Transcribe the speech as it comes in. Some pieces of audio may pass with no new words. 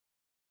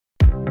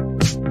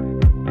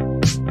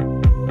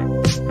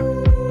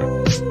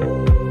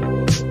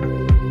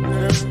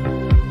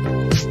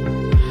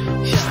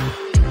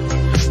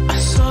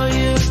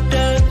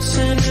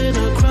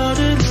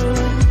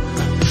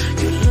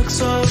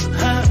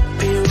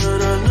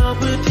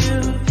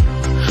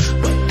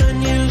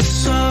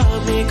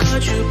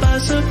caught you by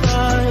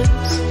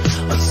surprise.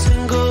 A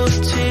single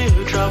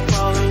teardrop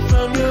falling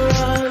from your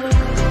eye.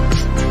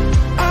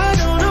 I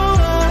don't know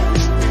why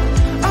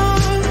I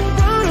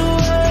run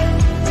away.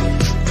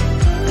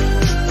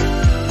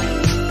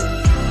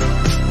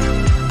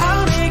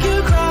 I'll make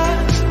you cry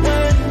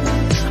when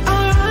I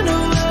run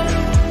away.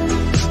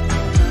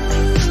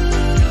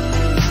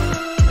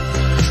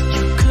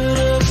 You could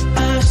have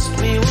asked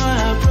me why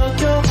I broke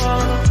your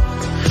heart.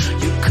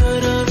 You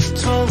could have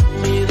told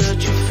me that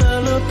you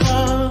fell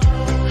apart,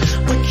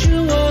 but you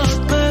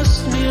walked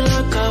past me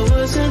like I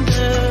wasn't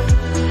there,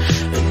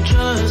 and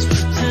just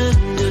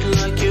pretended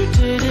like you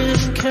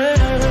didn't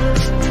care.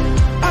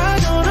 I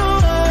don't know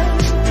why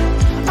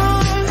I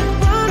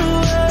run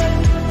away.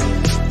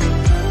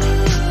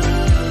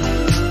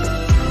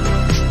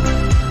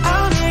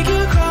 I'll make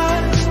you cry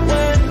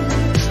when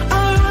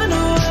I run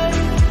away.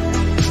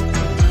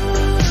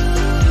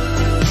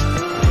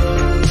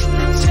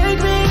 Take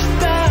me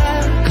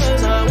back,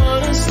 'cause I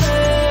wanna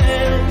stay.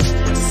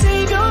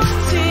 Save your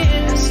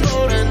tears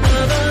for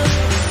another.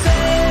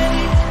 Save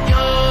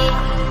your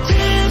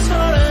tears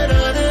for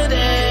another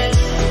day.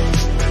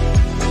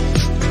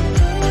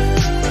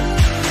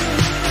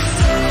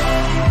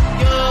 Save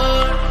your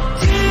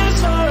tears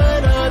for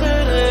another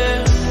day.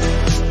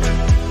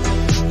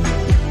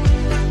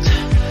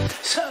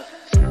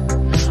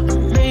 I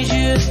made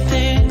you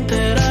think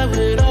that I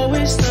would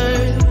always stay.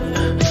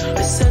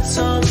 I said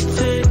some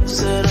things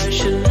that I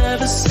should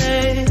never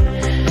say.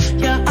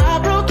 Yeah, I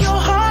broke your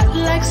heart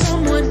like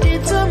someone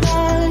did to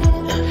mine,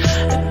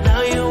 and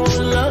now you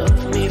won't love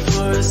me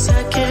for a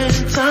second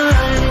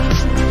time.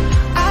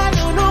 I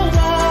don't know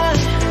why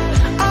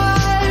I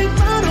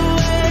run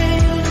away.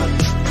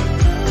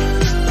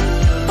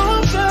 Oh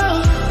girl,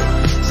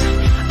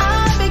 I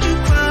make you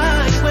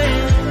cry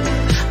when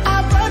I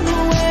run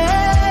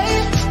away.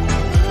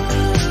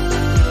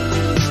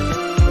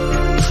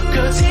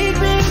 Girl, take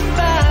me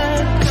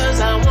back, 'cause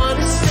I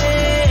wanna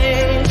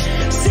stay.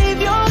 Save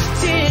your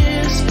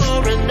tears for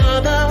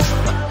another.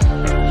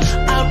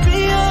 I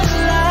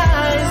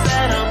realize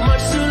that I'm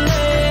much too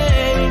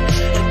late,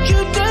 and you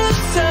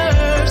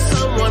deserve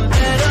someone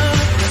better.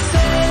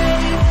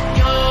 Save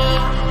your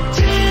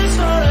tears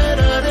for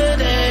another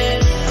day.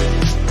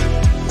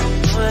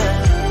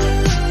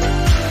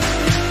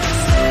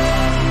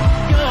 Save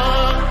your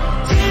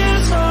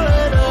tears for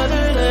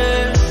another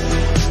day.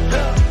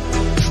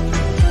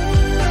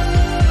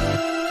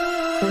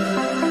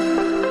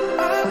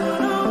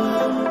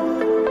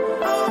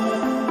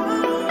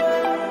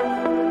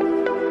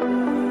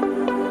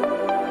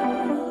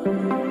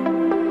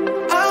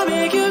 I'll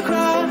make you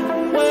cry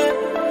when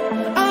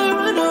I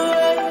run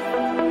away.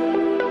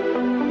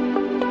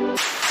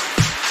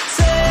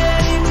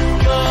 Save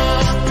your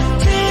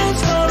tears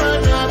for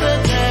another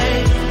day.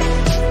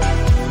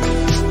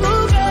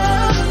 Ooh,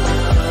 girl,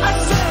 I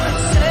said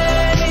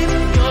save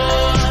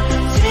your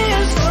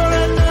tears for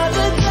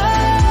another day.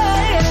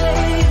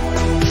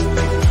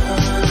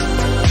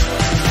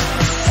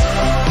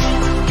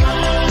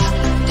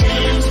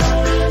 Tears for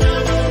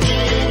another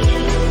day.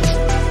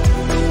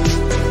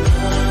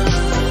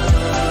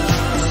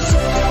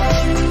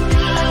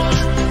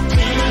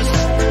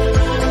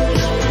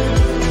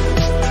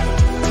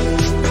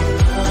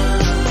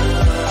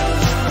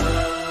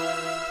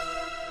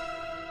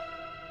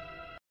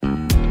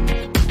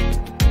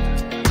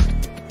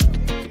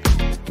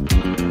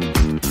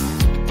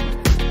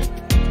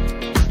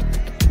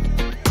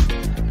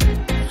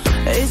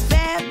 It's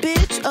bad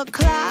bitch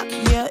o'clock,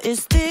 yeah,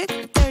 it's thick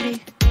 30.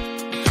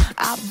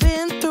 I've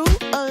been through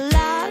a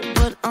lot,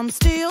 but I'm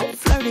still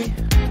flirty.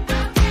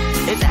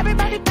 Is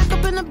everybody back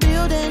up in the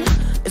building?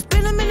 It's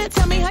been a minute,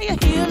 tell me how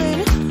you're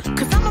healing,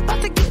 'cause I'm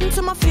about to get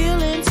into my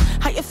feelings.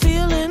 How you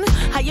feeling?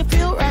 How you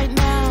feel right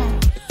now?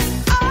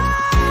 Oh,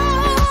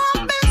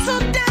 I've been so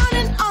down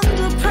and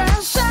under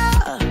pressure.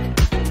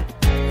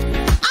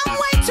 I'm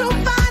way too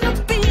fine to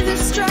be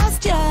this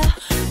stressed, yeah.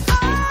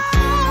 Oh,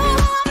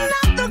 I'm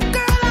not the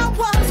girl I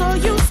was or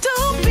used to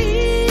be.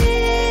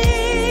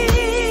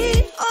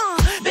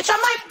 Bitch, I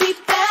might be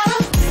better.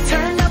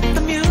 Turn up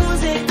the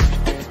music,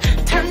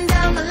 turn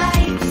down the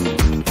lights.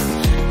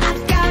 I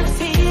got a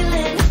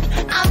feeling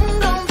I'm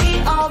gonna be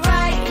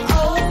alright,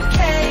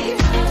 okay,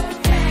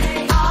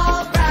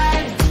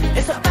 alright.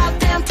 It's about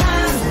damn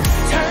time.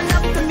 Turn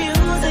up the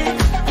music,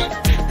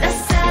 let's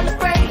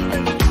celebrate.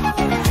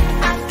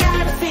 I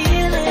got a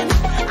feeling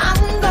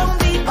I'm gonna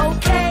be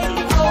okay,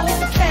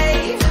 okay,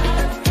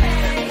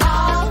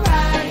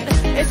 alright.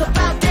 It's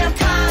about damn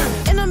time.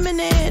 In a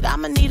minute,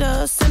 I'ma need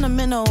a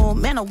sentimental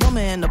man or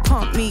woman to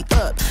pump me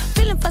up.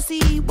 Feeling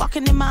fussy,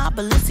 walking in my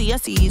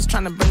Balenciennes,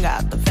 trying to bring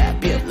out the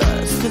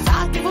fabulous. 'Cause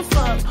I give a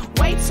fuck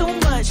way too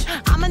much.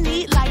 I'ma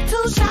need like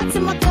 2 shots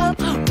in my cup.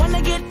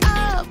 Wanna get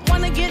up,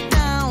 wanna get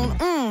down.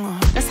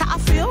 That's how I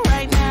feel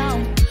right now.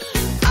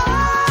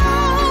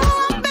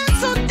 Oh, I've been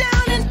so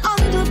down and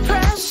under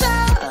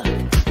pressure.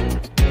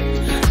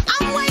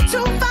 I'm way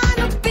too fine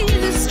to be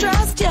this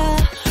stressed, yeah.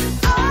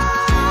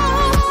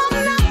 Oh,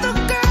 I'm not the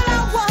girl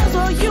I was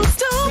or used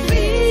to be.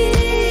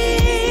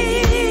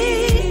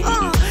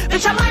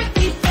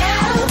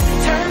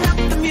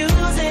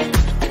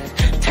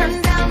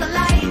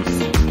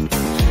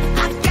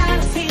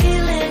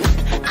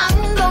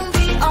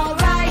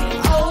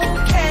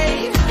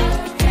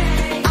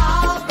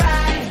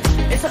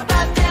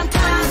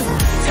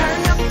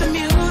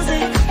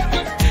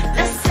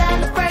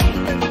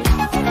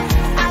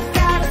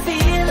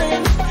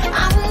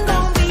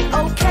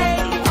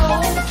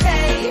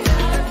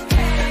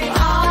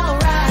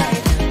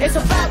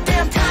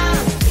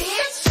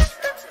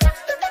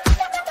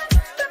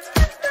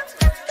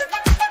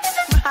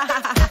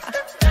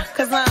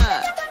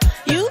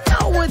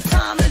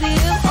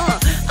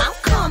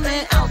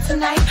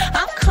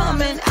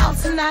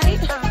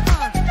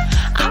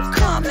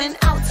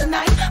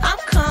 tonight. I'm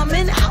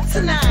coming out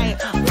tonight.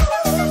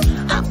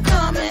 I'm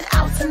coming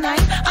out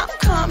tonight. I'm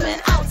coming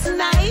out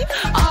tonight.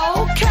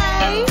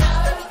 Okay.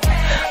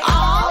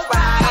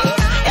 Alright.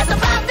 It's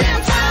about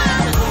damn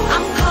time.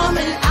 I'm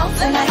coming out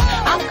tonight.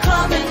 I'm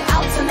coming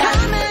out tonight.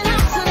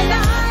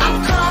 I'm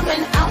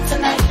coming out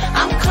tonight.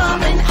 I'm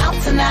coming out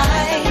tonight.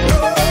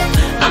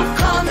 I'm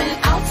coming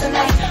out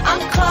tonight.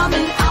 I'm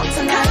coming out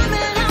tonight.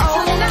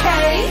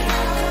 Okay.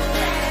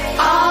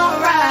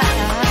 Alright.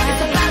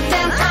 It's about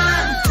damn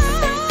time.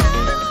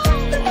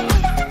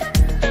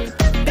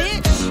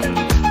 Bitch.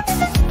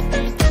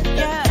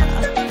 Yeah.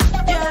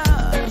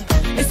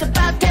 Yeah. It's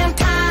about damn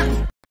time.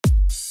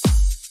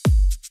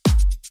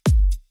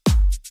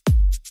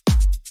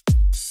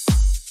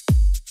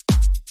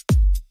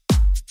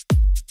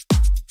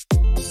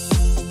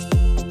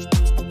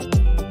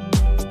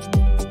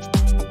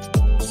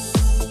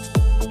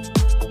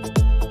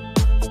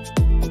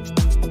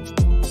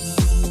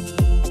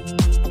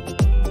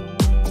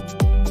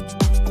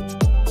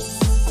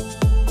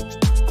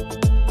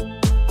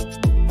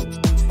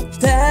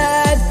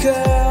 That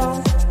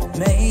girl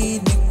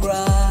made me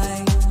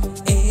cry,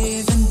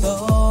 even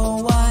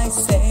though I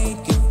said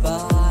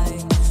goodbye.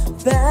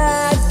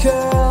 That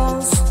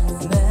girl's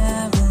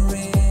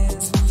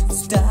memories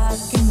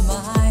stuck in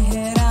my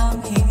head.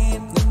 I'm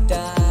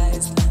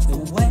hypnotized. The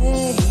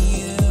way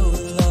you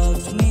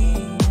loved me,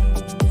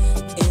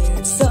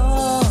 it's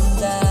all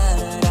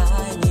that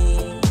I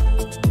need.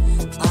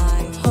 I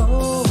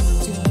hope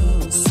to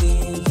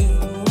see you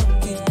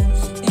again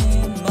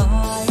in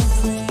my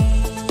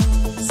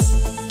dreams.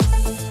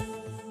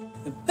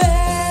 The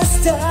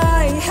best,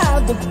 I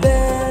have the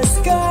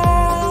best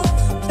girl.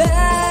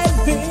 That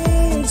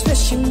bitch, but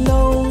she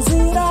knows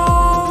it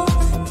all.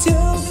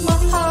 Took my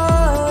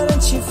heart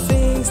and she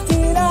fixed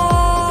it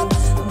up.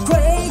 I'm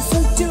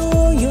grateful to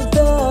you,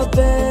 the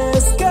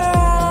best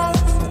girl.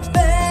 The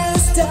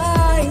best,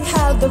 I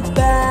have the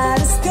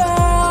baddest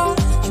girl.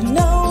 She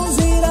knows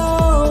it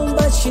all,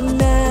 but she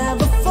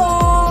never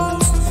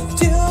falls.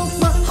 Took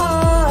my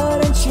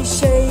heart and she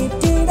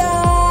shaped it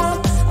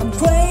up. I'm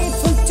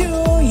grateful to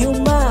you,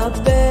 my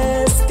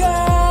best girl.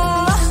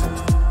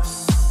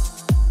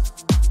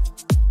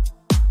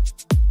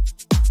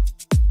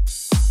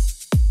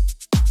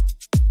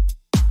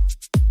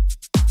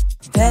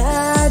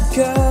 That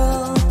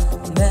girl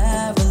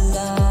never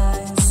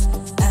lies,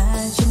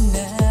 and she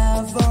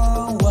never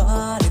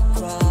wanna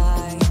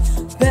cry.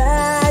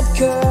 Bad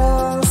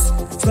girls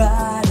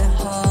try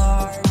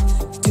hard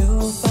to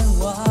find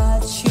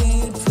what she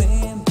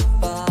dreamed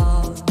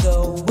about. The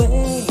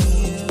way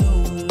you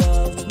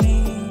loved me,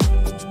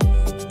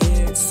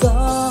 it's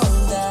all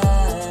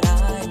that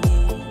I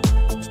need.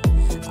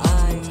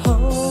 I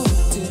hope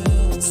to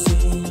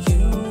see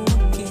you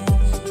again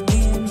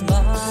in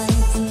my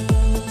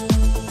dreams.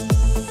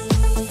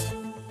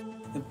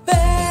 The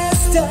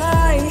best,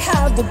 I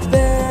have the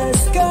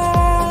best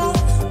girl.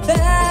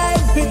 That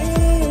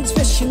bitch,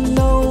 but she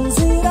knows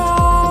it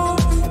all.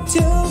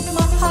 Took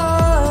my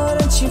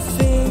heart and she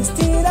fixed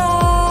it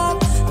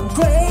up. I'm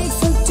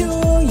grateful to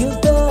you,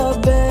 the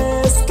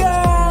best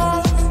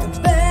girl. The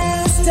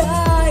best,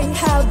 I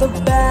have the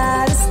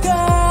baddest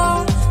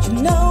girl. She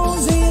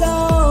knows it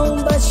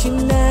all, but she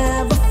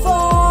never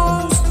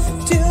falls.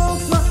 Took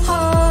my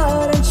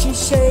heart and she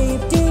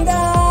shaped it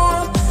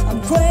up. I'm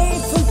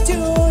grateful to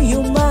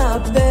you, my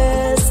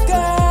best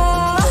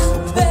girl.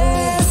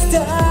 Best,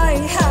 I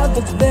have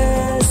the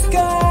best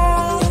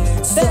girl.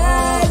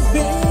 That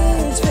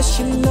bitch, but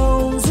she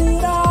knows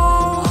it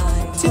all.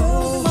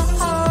 Took my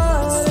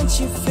heart and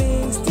she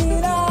fixed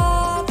it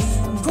up.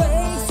 I'm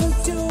grateful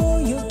to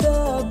you,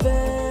 the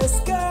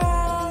best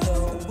girl.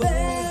 The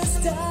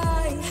best,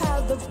 I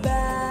have the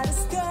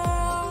baddest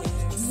girl.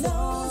 She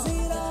knows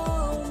it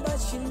all, but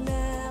she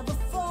never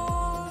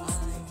falls.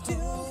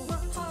 Took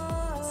my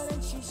heart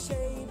and she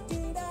shaped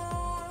it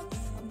up.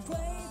 I'm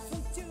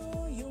grateful to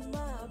you,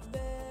 my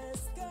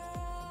best girl.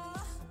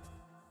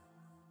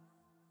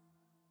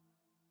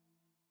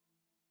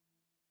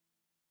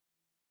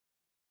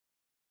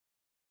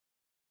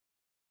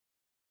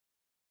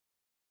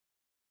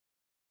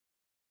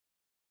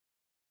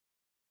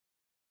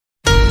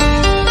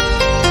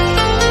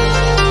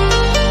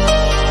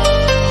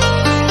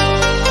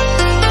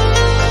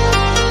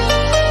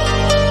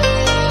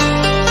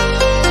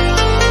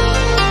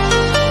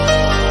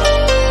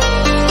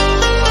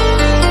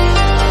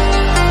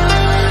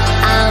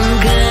 I'm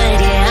good,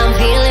 yeah, I'm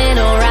feeling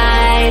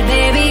alright.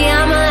 Baby,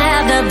 I'ma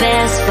have the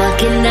best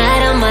fucking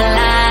night of my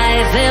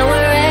life. And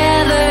we're